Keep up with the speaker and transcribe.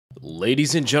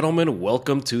Ladies and gentlemen,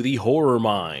 welcome to the Horror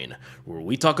Mine, where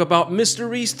we talk about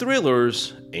mysteries,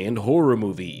 thrillers, and horror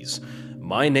movies.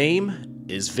 My name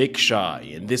is Vic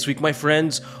Shy, and this week, my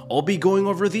friends, I'll be going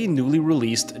over the newly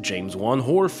released James Wan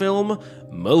horror film,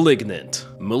 Malignant.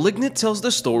 Malignant tells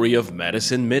the story of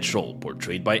Madison Mitchell,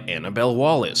 portrayed by Annabelle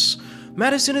Wallis.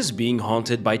 Madison is being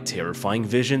haunted by terrifying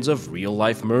visions of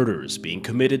real-life murders being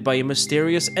committed by a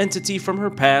mysterious entity from her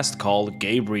past called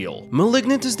Gabriel.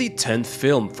 Malignant is the 10th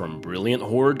film from brilliant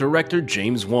horror director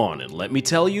James Wan, and let me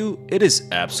tell you, it is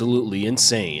absolutely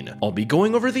insane. I'll be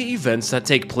going over the events that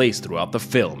take place throughout the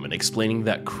film and explaining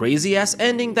that crazy-ass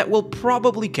ending that will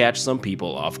probably catch some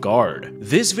people off guard.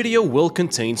 This video will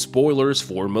contain spoilers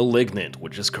for Malignant,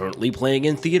 which is currently playing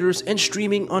in theaters and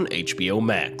streaming on HBO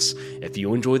Max. If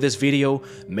you enjoy this video,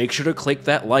 make sure to click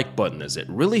that like button as it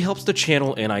really helps the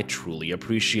channel and I truly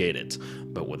appreciate it.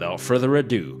 But without further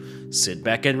ado, sit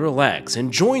back and relax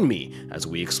and join me as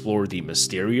we explore the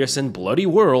mysterious and bloody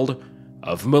world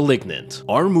of Malignant.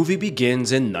 Our movie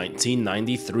begins in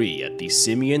 1993 at the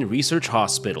Simeon Research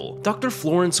Hospital. Dr.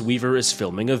 Florence Weaver is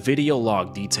filming a video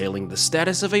log detailing the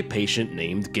status of a patient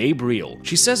named Gabriel.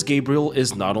 She says Gabriel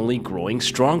is not only growing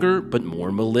stronger, but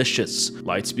more malicious.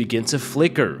 Lights begin to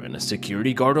flicker, and a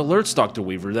security guard alerts Dr.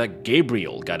 Weaver that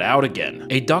Gabriel got out again.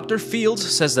 A Dr. Fields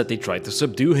says that they tried to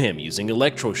subdue him using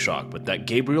electroshock, but that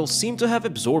Gabriel seemed to have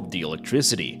absorbed the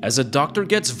electricity. As a doctor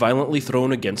gets violently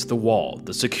thrown against the wall,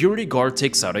 the security guard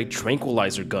takes out a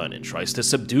tranquilizer gun and tries to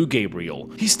subdue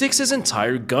Gabriel. He sticks his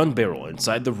entire gun barrel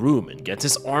inside the room and gets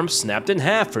his arm snapped in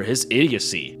half for his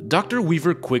idiocy. Dr.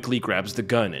 Weaver quickly grabs the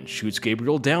gun and shoots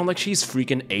Gabriel down like she's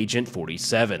freaking Agent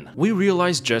 47. We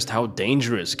realize just how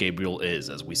dangerous Gabriel is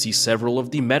as we see several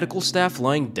of the medical staff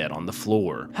lying dead on the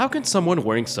floor. How can someone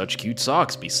wearing such cute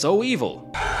socks be so evil?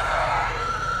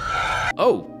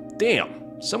 Oh, damn.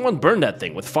 Someone burned that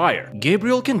thing with fire.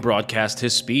 Gabriel can broadcast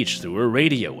his speech through a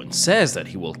radio and says that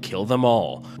he will kill them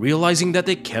all. Realizing that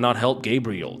they cannot help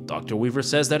Gabriel, Dr. Weaver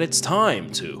says that it's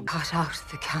time to cut out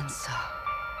the cancer.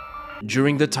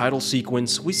 During the title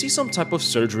sequence, we see some type of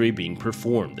surgery being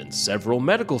performed and several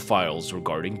medical files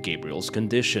regarding Gabriel's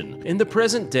condition. In the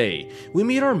present day, we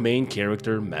meet our main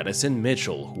character, Madison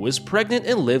Mitchell, who is pregnant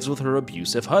and lives with her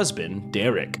abusive husband,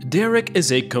 Derek. Derek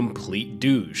is a complete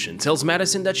douche and tells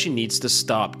Madison that she needs to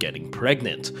stop getting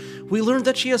pregnant. We learn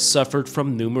that she has suffered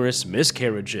from numerous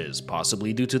miscarriages,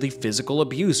 possibly due to the physical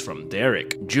abuse from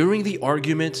Derek. During the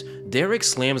argument, Derek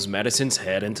slams Madison's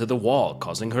head into the wall,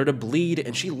 causing her to bleed,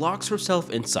 and she locks herself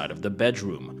inside of the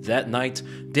bedroom. That night,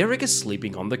 Derek is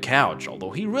sleeping on the couch,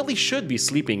 although he really should be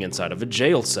sleeping inside of a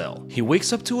jail cell. He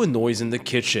wakes up to a noise in the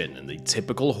kitchen, and the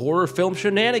typical horror film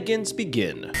shenanigans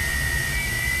begin.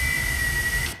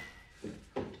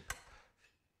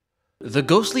 The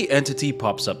ghostly entity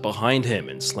pops up behind him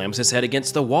and slams his head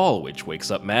against the wall, which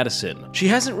wakes up Madison. She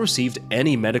hasn't received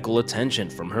any medical attention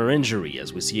from her injury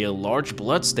as we see a large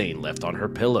bloodstain left on her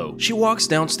pillow. She walks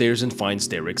downstairs and finds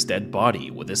Derek's dead body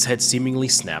with his head seemingly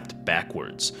snapped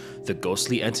backwards. The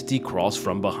ghostly entity crawls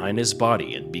from behind his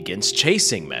body and begins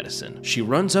chasing Madison. She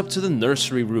runs up to the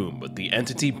nursery room, but the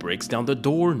entity breaks down the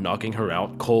door, knocking her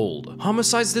out cold.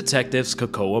 Homicides detectives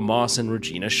Cocoa Moss and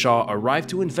Regina Shaw arrive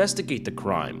to investigate the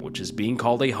crime, which is being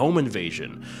called a home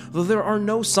invasion, though there are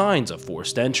no signs of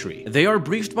forced entry. They are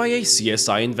briefed by a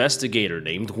CSI investigator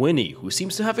named Winnie, who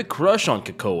seems to have a crush on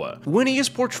Cocoa. Winnie is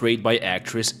portrayed by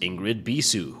actress Ingrid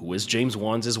Bisu, who is James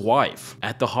Wan's wife.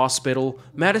 At the hospital,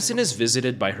 Madison is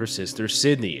visited by her sister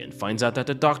Sydney and finds out that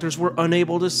the doctors were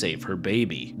unable to save her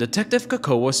baby. Detective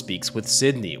Cocoa speaks with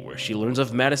Sydney, where she learns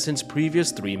of Madison's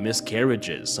previous 3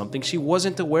 miscarriages, something she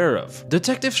wasn't aware of.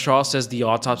 Detective Shaw says the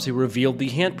autopsy revealed the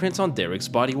handprints on Derek's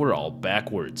body were all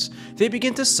backwards. They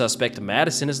begin to suspect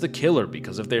Madison as the killer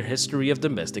because of their history of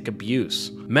domestic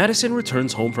abuse. Madison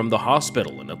returns home from the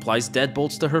hospital and applies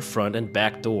deadbolts to her front and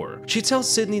back door. She tells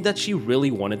Sydney that she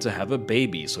really wanted to have a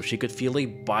baby so she could feel a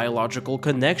biological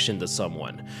connection to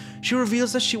someone. She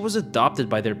reveals that she was adopted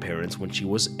by their parents when she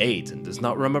was 8 and does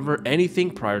not remember anything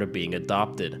prior to being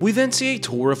adopted. We then see a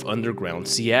tour of underground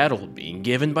Seattle being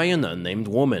given by an unnamed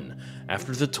woman.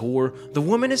 After the tour, the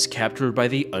woman is captured by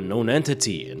the unknown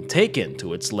entity and taken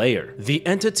to its lair. The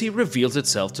entity reveals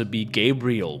itself to be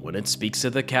Gabriel when it speaks to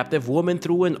the captive woman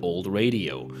through an old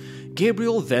radio.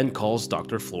 Gabriel then calls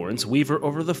Dr. Florence Weaver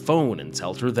over the phone and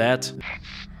tells her that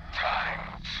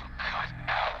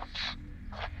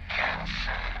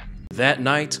that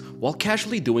night, while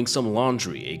casually doing some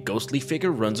laundry, a ghostly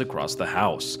figure runs across the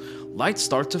house. Lights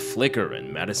start to flicker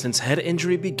and Madison's head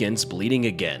injury begins bleeding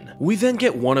again. We then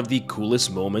get one of the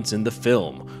coolest moments in the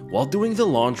film. While doing the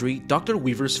laundry, Dr.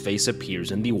 Weaver's face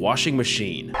appears in the washing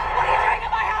machine. What are you doing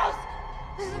in my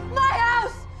house?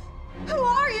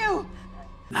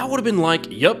 I would have been like,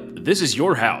 "Yup, this is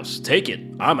your house. Take it.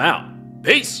 I'm out.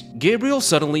 Peace!" Gabriel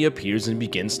suddenly appears and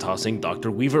begins tossing Dr.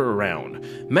 Weaver around.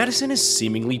 Madison is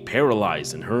seemingly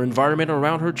paralyzed and her environment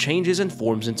around her changes and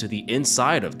forms into the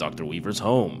inside of Dr. Weaver's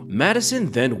home.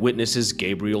 Madison then witnesses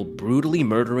Gabriel brutally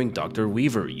murdering Dr.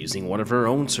 Weaver using one of her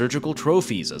own surgical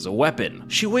trophies as a weapon.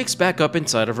 She wakes back up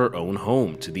inside of her own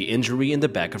home to the injury in the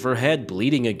back of her head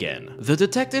bleeding again. The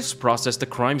detectives process the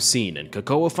crime scene and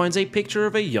Kakoa finds a picture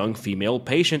of a young female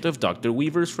patient of Dr.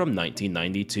 Weaver's from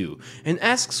 1992 and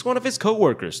asks one of his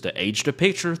co-workers to age the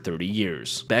picture 30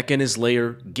 years. Back in his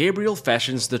lair, Gabriel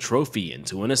fashions the trophy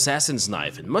into an assassin's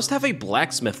knife and must have a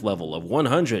blacksmith level of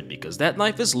 100 because that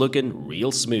knife is looking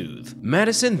real smooth.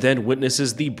 Madison then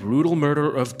witnesses the brutal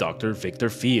murder of Dr. Victor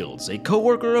Fields, a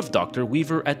co-worker of Dr.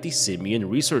 Weaver at the Simeon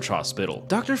Research Hospital.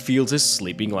 Dr. Fields is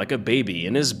sleeping like a baby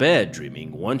in his bed,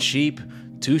 dreaming one sheep,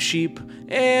 two sheep,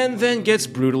 and then gets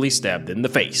brutally stabbed in the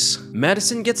face.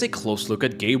 Madison gets a close look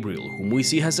at Gabriel, whom we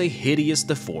see has a hideous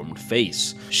deformed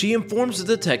face. She informs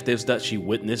the detectives that she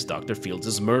witnessed Dr.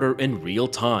 Fields' murder in real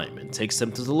time and takes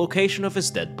them to the location of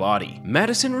his dead body.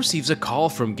 Madison receives a call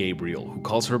from Gabriel, who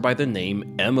calls her by the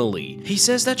name Emily. He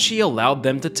says that she allowed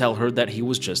them to tell her that he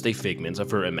was just a figment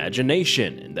of her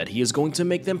imagination and that he is going to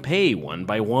make them pay one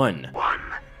by one. One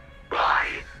by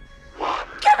one.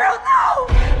 Gabriel, no!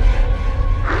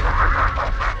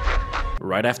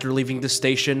 Right after leaving the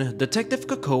station, Detective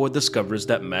Kakoa discovers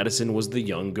that Madison was the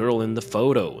young girl in the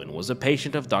photo and was a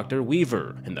patient of Dr.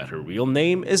 Weaver, and that her real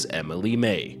name is Emily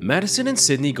May. Madison and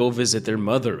Sydney go visit their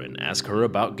mother and ask her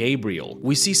about Gabriel.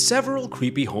 We see several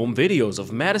creepy home videos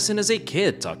of Madison as a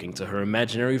kid talking to her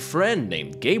imaginary friend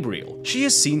named Gabriel. She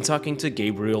is seen talking to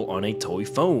Gabriel on a toy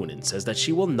phone and says that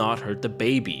she will not hurt the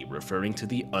baby, referring to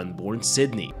the unborn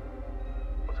Sydney.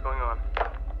 What's going on?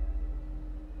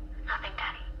 Nothing,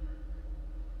 Daddy.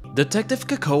 Detective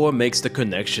Kakoa makes the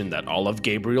connection that all of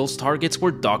Gabriel's targets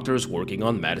were doctors working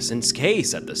on Madison's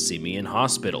case at the Simeon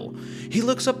Hospital. He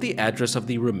looks up the address of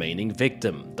the remaining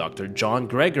victim, Dr. John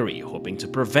Gregory, hoping to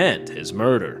prevent his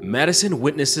murder. Madison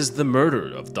witnesses the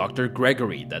murder of Dr.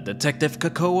 Gregory that Detective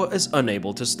Kakoa is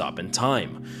unable to stop in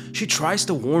time. She tries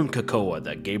to warn Kakoa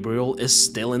that Gabriel is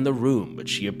still in the room, but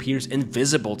she appears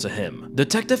invisible to him.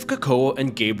 Detective Kakoa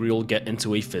and Gabriel get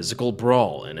into a physical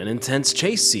brawl and an intense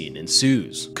chase scene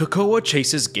ensues. Kakoa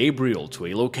chases Gabriel to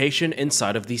a location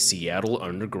inside of the Seattle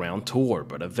Underground tour,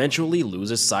 but eventually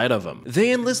loses sight of him.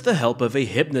 They enlist the help of a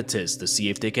hypnotist to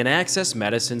see if they can access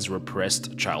Madison's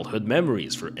repressed childhood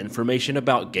memories for information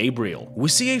about Gabriel. We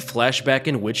see a flashback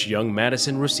in which young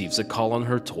Madison receives a call on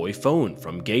her toy phone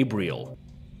from Gabriel.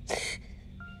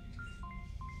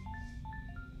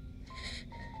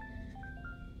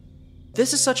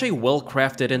 This is such a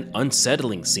well-crafted and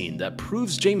unsettling scene that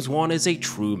proves James Wan is a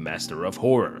true master of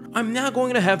horror. I'm now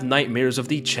going to have nightmares of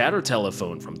the chatter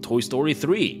telephone from Toy Story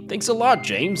 3. Thanks a lot,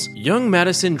 James. Young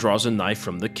Madison draws a knife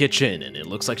from the kitchen, and it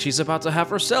looks like she's about to have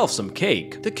herself some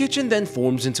cake. The kitchen then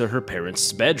forms into her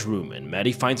parents' bedroom, and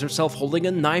Maddie finds herself holding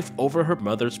a knife over her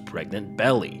mother's pregnant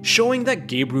belly, showing that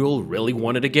Gabriel really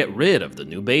wanted to get rid of the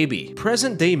new baby.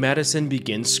 Present-day Madison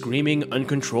begins screaming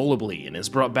uncontrollably and is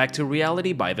brought back to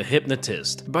reality by the hypnotist.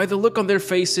 By the look on their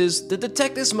faces, the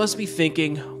detectives must be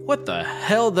thinking, what the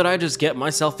hell did I just get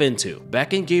myself into?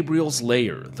 Back in Gabriel's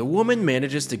lair, the woman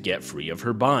manages to get free of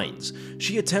her binds.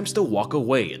 She attempts to walk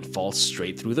away and falls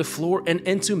straight through the floor and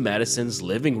into Madison's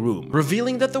living room,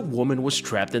 revealing that the woman was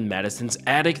trapped in Madison's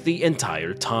attic the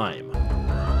entire time.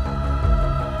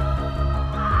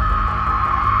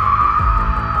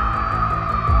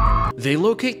 They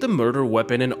locate the murder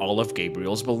weapon and all of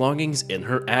Gabriel's belongings in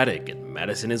her attic, and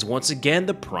Madison is once again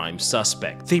the prime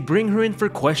suspect. They bring her in for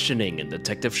questioning, and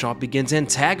Detective Shaw begins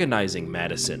antagonizing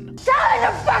Madison. Tell me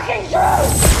the fucking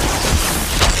truth!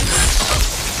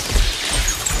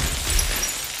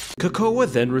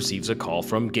 Kakoa then receives a call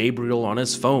from Gabriel on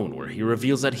his phone where he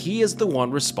reveals that he is the one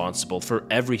responsible for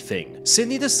everything.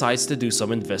 Sydney decides to do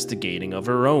some investigating of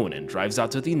her own and drives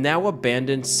out to the now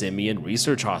abandoned Simeon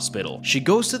Research Hospital. She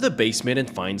goes to the basement and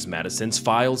finds Madison's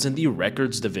files in the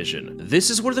records division. This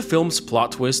is where the film's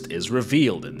plot twist is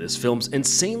revealed and this film's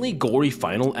insanely gory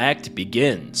final act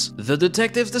begins. The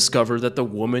detectives discover that the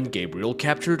woman Gabriel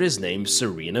captured is named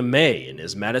Serena May and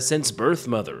is Madison's birth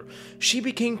mother. She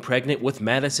became pregnant with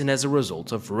Madison as a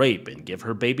result of rape and give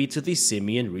her baby to the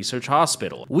Simeon Research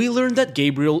Hospital. We learn that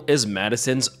Gabriel is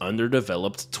Madison's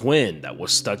underdeveloped twin that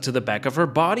was stuck to the back of her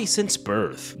body since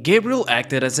birth. Gabriel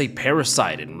acted as a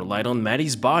parasite and relied on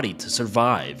Maddie's body to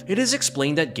survive. It is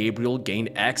explained that Gabriel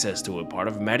gained access to a part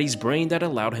of Maddie's brain that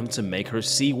allowed him to make her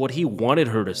see what he wanted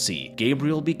her to see.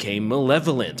 Gabriel became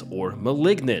malevolent or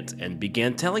malignant and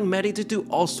began telling Maddie to do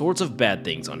all sorts of bad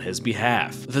things on his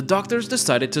behalf. The doctors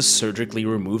decided to surgically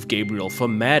remove Gabriel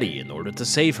from Maddie in order to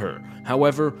save her.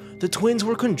 However, the twins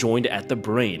were conjoined at the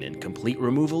brain, and complete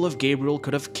removal of Gabriel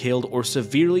could have killed or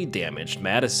severely damaged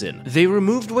Madison. They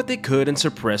removed what they could and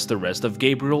suppressed the rest of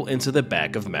Gabriel into the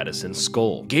back of Madison's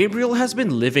skull. Gabriel has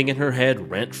been living in her head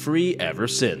rent-free ever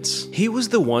since. He was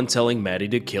the one telling Maddie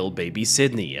to kill baby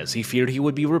Sydney, as he feared he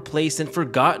would be replaced and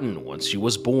forgotten once she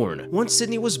was born. Once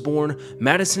Sydney was born,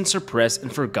 Madison suppressed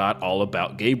and forgot all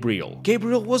about Gabriel.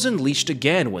 Gabriel was unleashed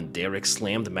again when Derek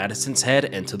slammed Madison's head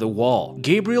into the wall.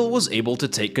 Gabriel was able to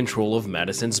take control of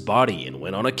Madison's body and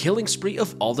went on a killing spree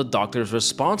of all the doctors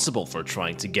responsible for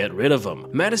trying to get rid of him.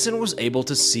 Madison was able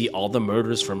to see all the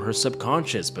murders from her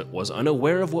subconscious but was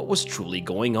unaware of what was truly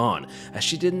going on, as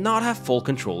she did not have full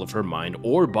control of her mind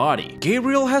or body.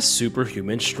 Gabriel has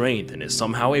superhuman strength and is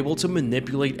somehow able to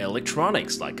manipulate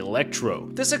electronics like Electro.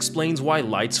 This explains why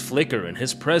lights flicker in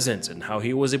his presence and how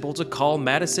he was able to call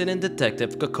Madison and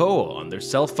Detective Kakoa on their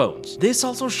cell phones. This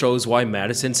also shows why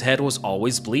Madison's head was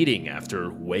always bleeding after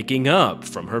waking up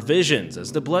from her visions,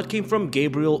 as the blood came from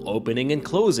Gabriel opening and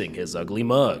closing his ugly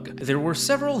mug. There were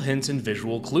several hints and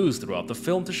visual clues throughout the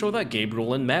film to show that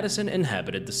Gabriel and Madison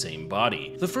inhabited the same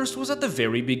body. The first was at the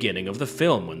very beginning of the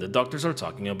film when the doctors are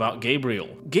talking about Gabriel.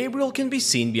 Gabriel can be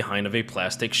seen behind of a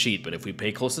plastic sheet, but if we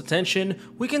pay close attention,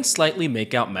 we can slightly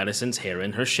make out Madison's hair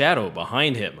and her shadow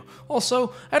behind him.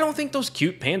 Also, I don't think those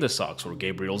cute panda socks were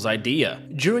Gabriel's idea.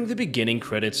 During the beginning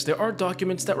credits, there are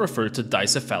documents that refer to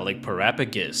dicephalic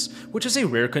parapagus, which is a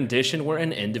rare condition where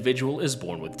an individual is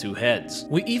born with two heads.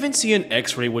 We even see an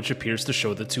X-ray which appears to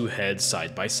show the two heads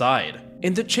side by side.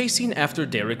 In the chase scene after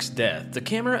Derek's death, the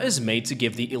camera is made to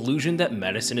give the illusion that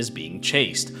Madison is being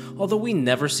chased, although we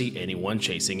never see anyone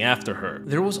chasing after her.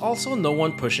 There was also no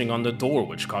one pushing on the door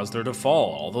which caused her to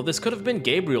fall, although this could have been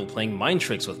Gabriel playing mind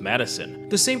tricks with Madison.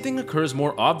 The same thing occurs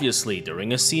more obviously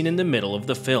during a scene in the middle of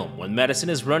the film when Madison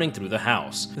is running through the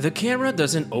house. The camera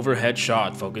does an overhead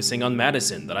shot focusing on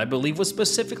Madison that I believe was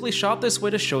specifically shot this way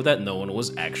to show that no one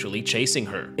was actually chasing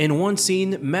her. In one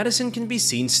scene, Madison can be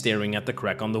seen staring at the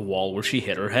crack on the wall where she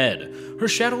hit her head. Her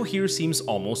shadow here seems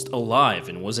almost alive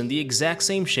and was in the exact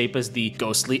same shape as the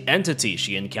ghostly entity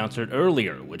she encountered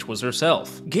earlier, which was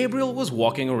herself. Gabriel was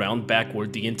walking around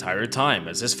backward the entire time,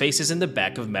 as his face is in the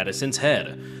back of Madison's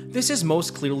head. This is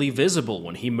most clearly visible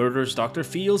when he murders Dr.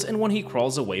 Fields and when he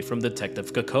crawls away from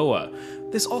Detective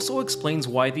Kakoa. This also explains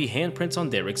why the handprints on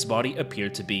Derek's body appear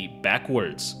to be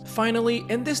backwards. Finally,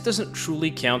 and this doesn't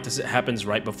truly count as it happens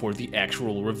right before the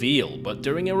actual reveal, but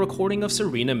during a recording of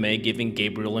Serena May giving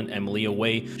Gabriel and Emily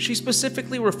away, she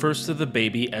specifically refers to the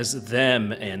baby as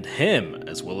them and him,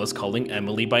 as well as calling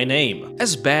Emily by name.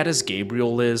 As bad as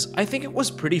Gabriel is, I think it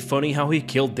was pretty funny how he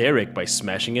killed Derek by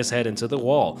smashing his head into the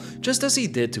wall, just as he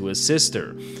did to his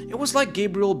sister. It was like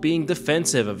Gabriel being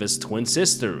defensive of his twin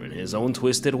sister in his own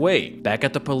twisted way. Back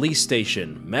at the police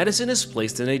station, Madison is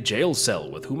placed in a jail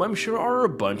cell with whom I'm sure are a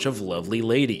bunch of lovely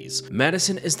ladies.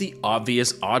 Madison is the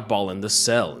obvious oddball in the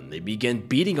cell, and they begin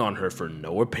beating on her for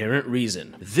no apparent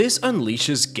reason. This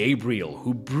unleashes Gabriel,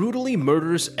 who brutally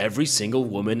murders every single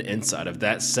woman inside of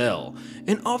that cell.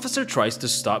 An officer tries to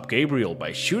stop Gabriel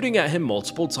by shooting at him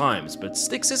multiple times, but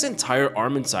sticks his entire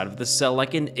arm inside of the cell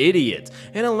like an idiot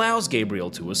and allows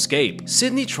Gabriel to escape.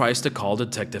 Sydney tries to call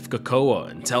Detective Kakoa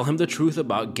and tell him the truth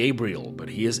about Gabriel, but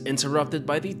he is interrupted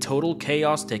by the total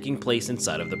chaos taking place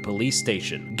inside of the police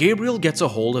station. Gabriel gets a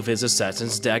hold of his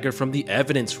assassin's dagger from the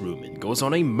evidence room and goes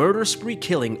on a murder spree,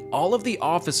 killing all of the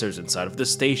officers inside of the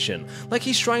station, like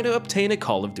he's trying to obtain a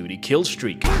Call of Duty kill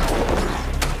streak.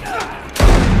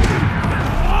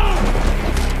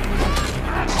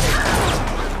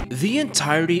 The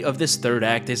entirety of this third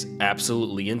act is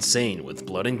absolutely insane, with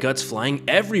blood and guts flying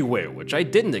everywhere, which I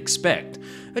didn't expect.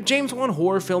 A James Wan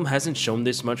horror film hasn't shown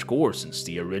this much gore since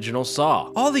the original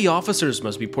Saw. All the officers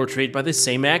must be portrayed by the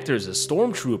same actors as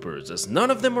stormtroopers, as none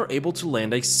of them are able to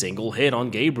land a single hit on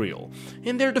Gabriel.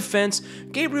 In their defense,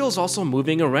 Gabriel's also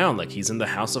moving around like he's in the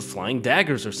House of Flying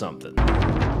Daggers or something.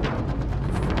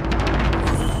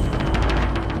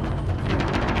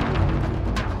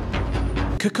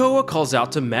 Kakoa calls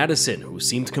out to Madison, who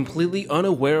seemed completely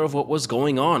unaware of what was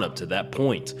going on up to that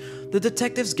point. The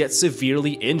detectives get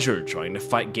severely injured trying to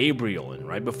fight Gabriel, and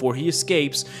right before he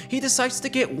escapes, he decides to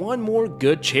get one more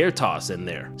good chair toss in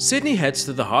there. Sydney heads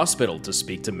to the hospital to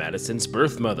speak to Madison's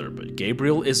birth mother, but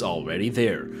Gabriel is already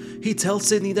there. He tells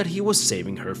Sydney that he was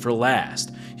saving her for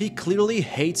last. He clearly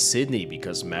hates Sydney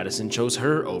because Madison chose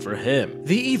her over him.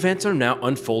 The events are now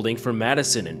unfolding for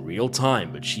Madison in real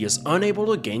time, but she is unable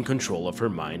to gain control of her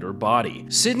mind or body.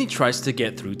 Sydney tries to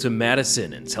get through to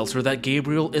Madison and tells her that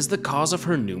Gabriel is the cause of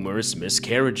her numerous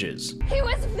miscarriages. He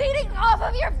was feeding off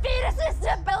of your fetuses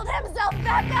to build himself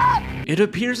back up! It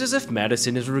appears as if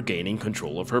Madison is regaining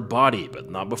control of her body, but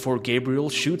not before Gabriel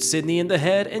shoots Sydney in the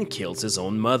head and kills his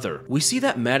own mother. We see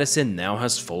that Madison now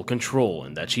has full control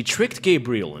and that she tricked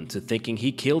Gabriel into thinking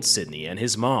he killed Sydney and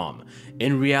his mom.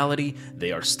 In reality,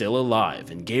 they are still alive,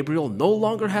 and Gabriel no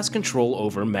longer has control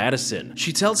over Madison.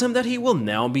 She tells him that he will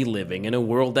now be living in a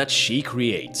world that she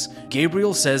creates.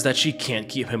 Gabriel says that she can't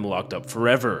keep him locked up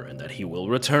forever, and that he will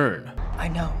return. I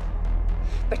know,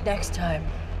 but next time,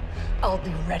 I'll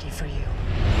be ready for you.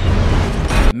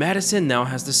 Madison now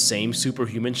has the same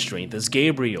superhuman strength as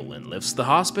Gabriel and lifts the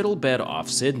hospital bed off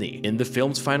Sydney. In the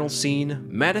film's final scene,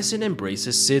 Madison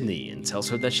embraces Sydney and tells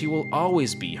her that she will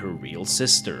always be her real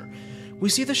sister. We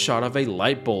see the shot of a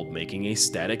light bulb making a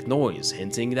static noise,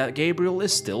 hinting that Gabriel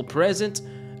is still present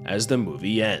as the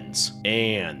movie ends.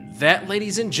 And that,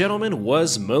 ladies and gentlemen,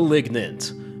 was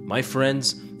Malignant. My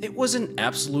friends, it was an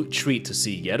absolute treat to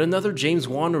see yet another James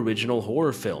Wan original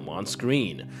horror film on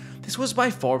screen. This was by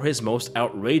far his most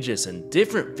outrageous and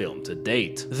different film to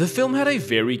date. The film had a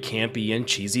very campy and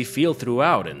cheesy feel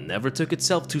throughout and never took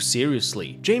itself too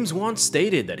seriously. James Wan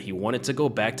stated that he wanted to go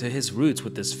back to his roots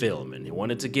with this film and he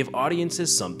wanted to give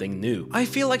audiences something new. I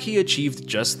feel like he achieved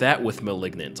just that with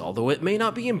Malignant, although it may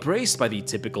not be embraced by the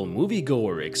typical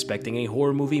moviegoer expecting a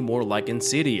horror movie more like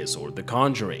Insidious or The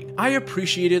Conjuring. I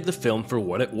appreciated the film for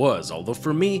what it was, although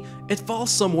for me, it falls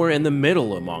somewhere in the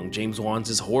middle among James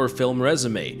Wan's horror film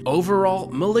resume. Overall,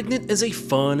 Malignant is a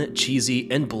fun, cheesy,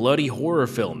 and bloody horror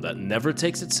film that never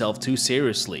takes itself too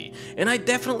seriously, and I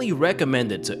definitely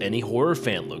recommend it to any horror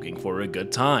fan looking for a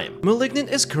good time. Malignant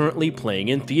is currently playing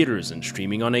in theaters and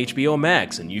streaming on HBO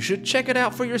Max, and you should check it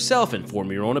out for yourself and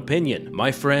form your own opinion.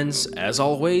 My friends, as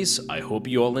always, I hope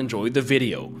you all enjoyed the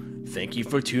video. Thank you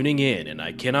for tuning in, and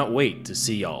I cannot wait to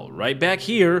see y'all right back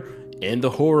here in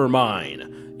the Horror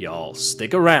Mine. Y'all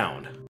stick around.